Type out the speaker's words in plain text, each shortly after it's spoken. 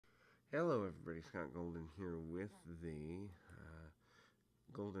Hello, everybody. Scott Golden here with the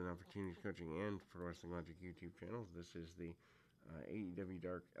Golden Opportunities Coaching and Pro Wrestling Logic YouTube channels. This is the AEW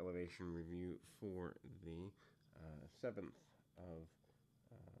Dark Elevation review for the 7th of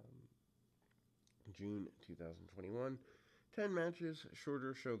June 2021. 10 matches,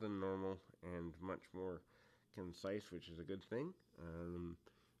 shorter show than normal, and much more concise, which is a good thing.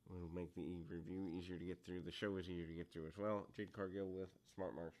 Will make the review easier to get through. The show is easier to get through as well. Jade Cargill with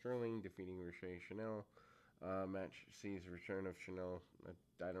Smart Mark Sterling defeating Ricochet Chanel. Match sees the return of Chanel.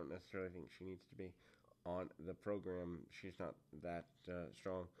 I don't necessarily think she needs to be on the program. She's not that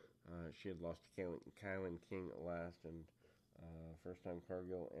strong. She had lost to Kylan King last, and first time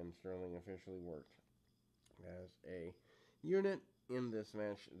Cargill and Sterling officially worked as a unit in this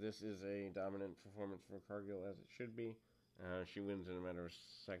match. This is a dominant performance for Cargill, as it should be. She wins in a matter of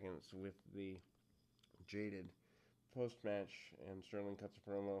seconds with the Jaded post-match, and Sterling cuts a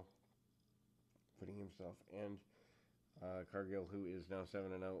promo, putting himself and Cargill, who is now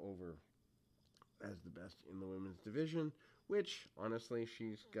 7-0 over as the best in the women's division, which, honestly,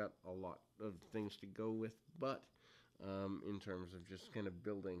 she's got a lot of things to go with, but in terms of just kind of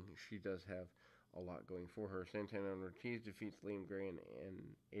building, she does have a lot going for her. Santana and Ortiz defeats Liam Gray and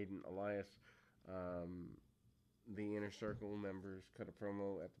Aiden Elias. The Inner Circle members cut a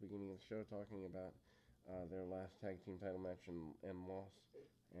promo at the beginning of the show talking about their last tag team title match and loss,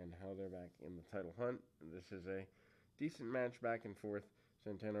 and how they're back in the title hunt. This is a decent match back and forth.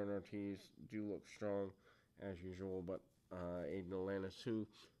 Santana and Ortiz do look strong as usual, but Aiden Alanis, who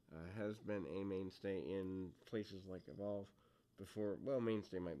has been a mainstay in places like Evolve before, well,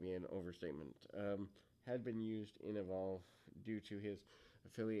 mainstay might be an overstatement, had been used in Evolve due to his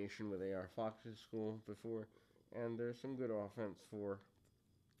affiliation with AR Fox's school before, and there's some good offense for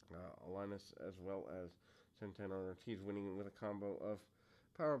Alanis, as well as Santana Ortiz winning with a combo of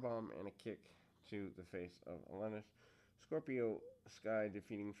powerbomb and a kick to the face of Alanis. Scorpio Sky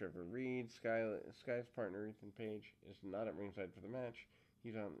defeating Trevor Reed. Sky's partner Ethan Page is not at ringside for the match.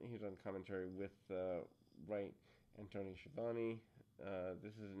 He's on commentary with Wright and Tony Schiavone.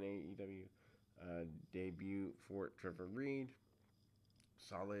 This is an AEW debut for Trevor Reed.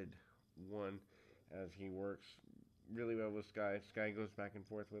 Solid one as he works really well with Sky. Sky goes back and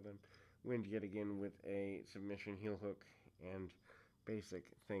forth with him. Wins yet again with a submission heel hook and basic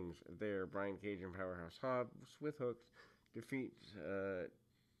things there. Brian Cage and Powerhouse Hobbs with hooks defeat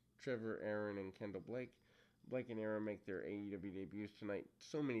Trevor, Aaron, and Kendall Blake. Blake and Aaron make their AEW debuts tonight.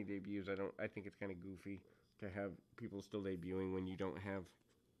 So many debuts. I think it's kind of goofy to have people still debuting when you don't have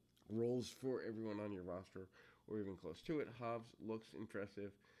roles for everyone on your roster or even close to it. Hobbs looks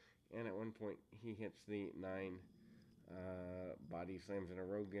impressive, and at one point he hits the 9 body slams in a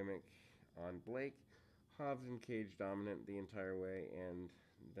row gimmick on Blake. Hobbs and Cage dominant the entire way, and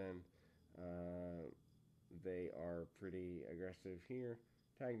then they are pretty aggressive here.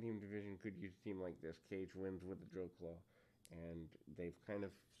 Tag team division could use a team like this. Cage wins with the drill claw, and they've kind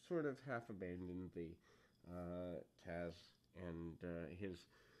of sort of half abandoned the Taz and his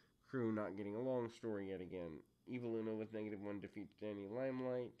crew not getting along story yet again. Evil Uno with -1 defeats Danny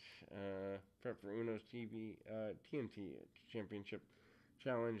Limelight. Prep for Uno's TNT Championship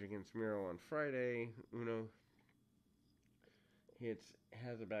challenge against Miro on Friday. Uno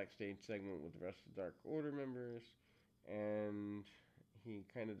has a backstage segment with the rest of the Dark Order members, and he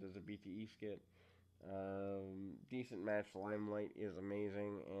kind of does a BTE skit. Decent match. Limelight is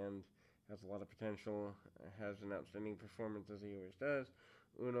amazing and has a lot of potential. Has an outstanding performance as he always does.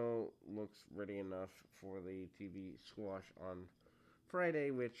 Uno looks ready enough for the TV squash on Friday,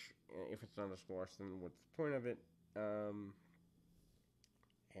 which, if it's not a squash, then what's the point of it?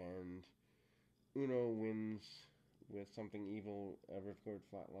 And Uno wins with something evil, a ripcord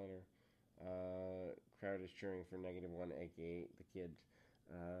flatliner. Crowd is cheering for -1, aka the kid,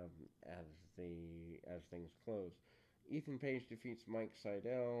 as things close. Ethan Page defeats Mike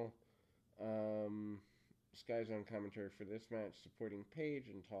Seidel. Sky's on commentary for this match, supporting Page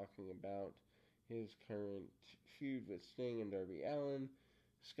and talking about his current feud with Sting and Darby Allin.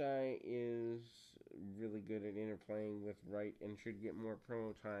 Sky is really good at interplaying with Wright and should get more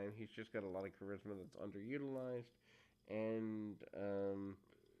promo time. He's just got a lot of charisma that's underutilized, and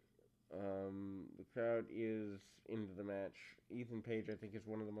the crowd is into the match. Ethan Page, I think, is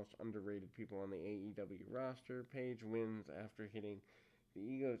one of the most underrated people on the AEW roster. Page wins after hitting the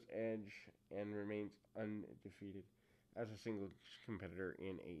Ego's Edge and remains undefeated as a single competitor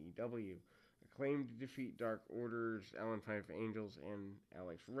in AEW. Acclaimed to defeat Dark Order's Alan Five Angels and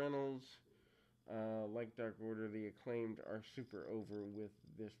Alex Reynolds. Like Dark Order, the Acclaimed are super over with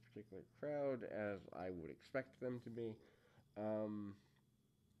this particular crowd, as I would expect them to be.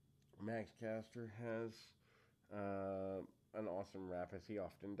 Max Caster has an awesome rap, as he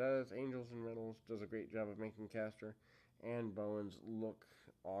often does. Angels and Reynolds does a great job of making Caster and Bowens look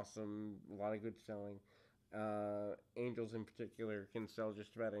awesome. A lot of good selling. Angels in particular can sell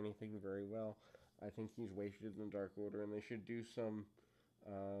just about anything very well. I think he's wasted in the Dark Order, and they should do some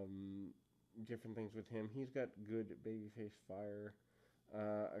different things with him. He's got good babyface fire.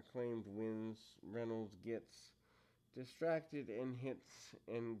 Acclaimed wins. Reynolds gets distracted and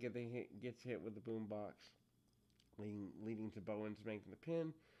gets hit with the boombox, leading to Bowens making the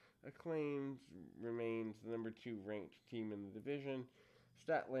pin. Acclaimed remains the number 2 ranked team in the division.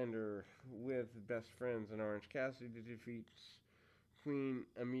 Statlander with Best Friends and Orange Cassidy defeats Queen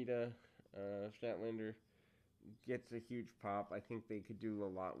Amita. Statlander gets a huge pop. I think they could do a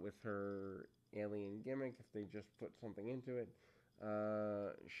lot with her alien gimmick if they just put something into it.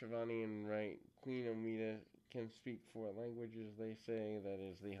 Shivani and Wright, Queen Amita can speak 4 languages, they say. That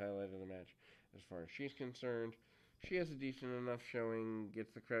is the highlight of the match as far as she's concerned. She has a decent enough showing,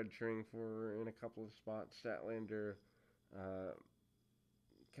 gets the crowd cheering for her in a couple of spots. Statlander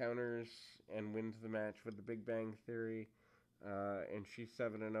counters and wins the match with the Big Bang Theory, and she's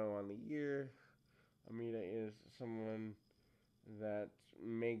 7-0 on the year. Amita is someone that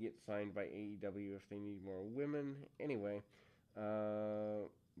may get signed by AEW if they need more women. Anyway,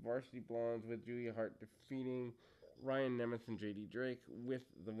 Varsity Blondes with Julia Hart defeating Ryan Nemeth and JD Drake with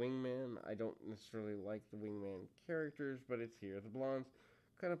the Wingman. I don't necessarily like the Wingman characters, but it's here. The Blondes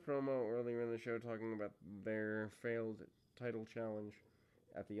cut a promo earlier in the show talking about their failed title challenge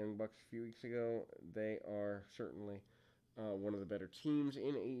at the Young Bucks a few weeks ago. They are certainly one of the better teams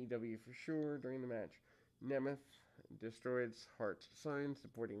in AEW for sure. During the match, Nemeth destroyed Hart's sign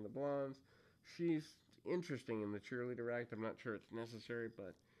supporting the Blondes. She's interesting in the cheerleader act. I'm not sure it's necessary,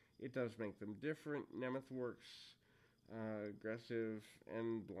 but it does make them different. Nemeth works aggressive,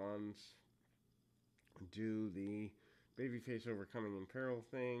 and Blondes do the babyface overcoming in peril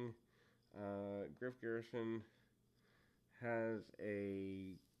thing. Griff Garrison has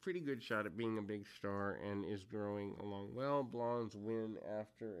a pretty good shot at being a big star and is growing along well. Blondes win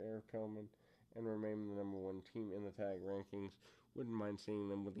after Eric Pillman and remain the number 1 team in the tag rankings. Wouldn't mind seeing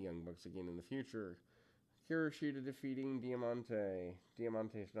them with the Young Bucks again in the future. Hiroshita defeating Diamante.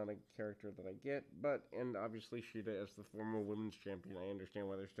 Diamante is not a character that I get, and obviously Shida as the former women's champion, I understand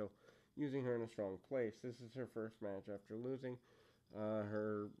why they're still using her in a strong place. This is her first match after losing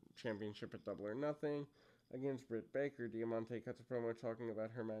her championship at Double or Nothing against Britt Baker. Diamante cuts a promo talking about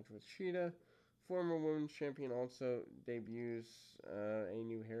her match with Shida. Former women's champion also debuts a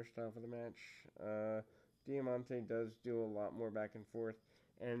new hairstyle for the match. Diamante does do a lot more back and forth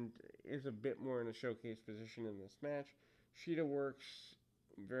and is a bit more in a showcase position in this match. Shida works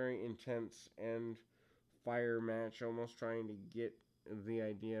very intense and fire match, almost trying to get the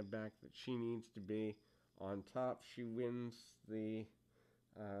idea back that she needs to be on top. She wins with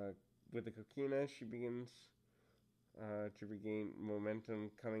the Coquina. She begins to regain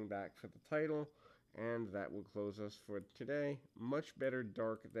momentum coming back for the title, and that will close us for today. Much better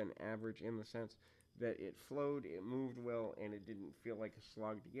dark than average in the sense that it flowed, it moved well, and it didn't feel like a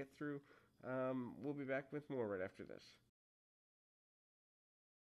slog to get through. We'll be back with more right after this.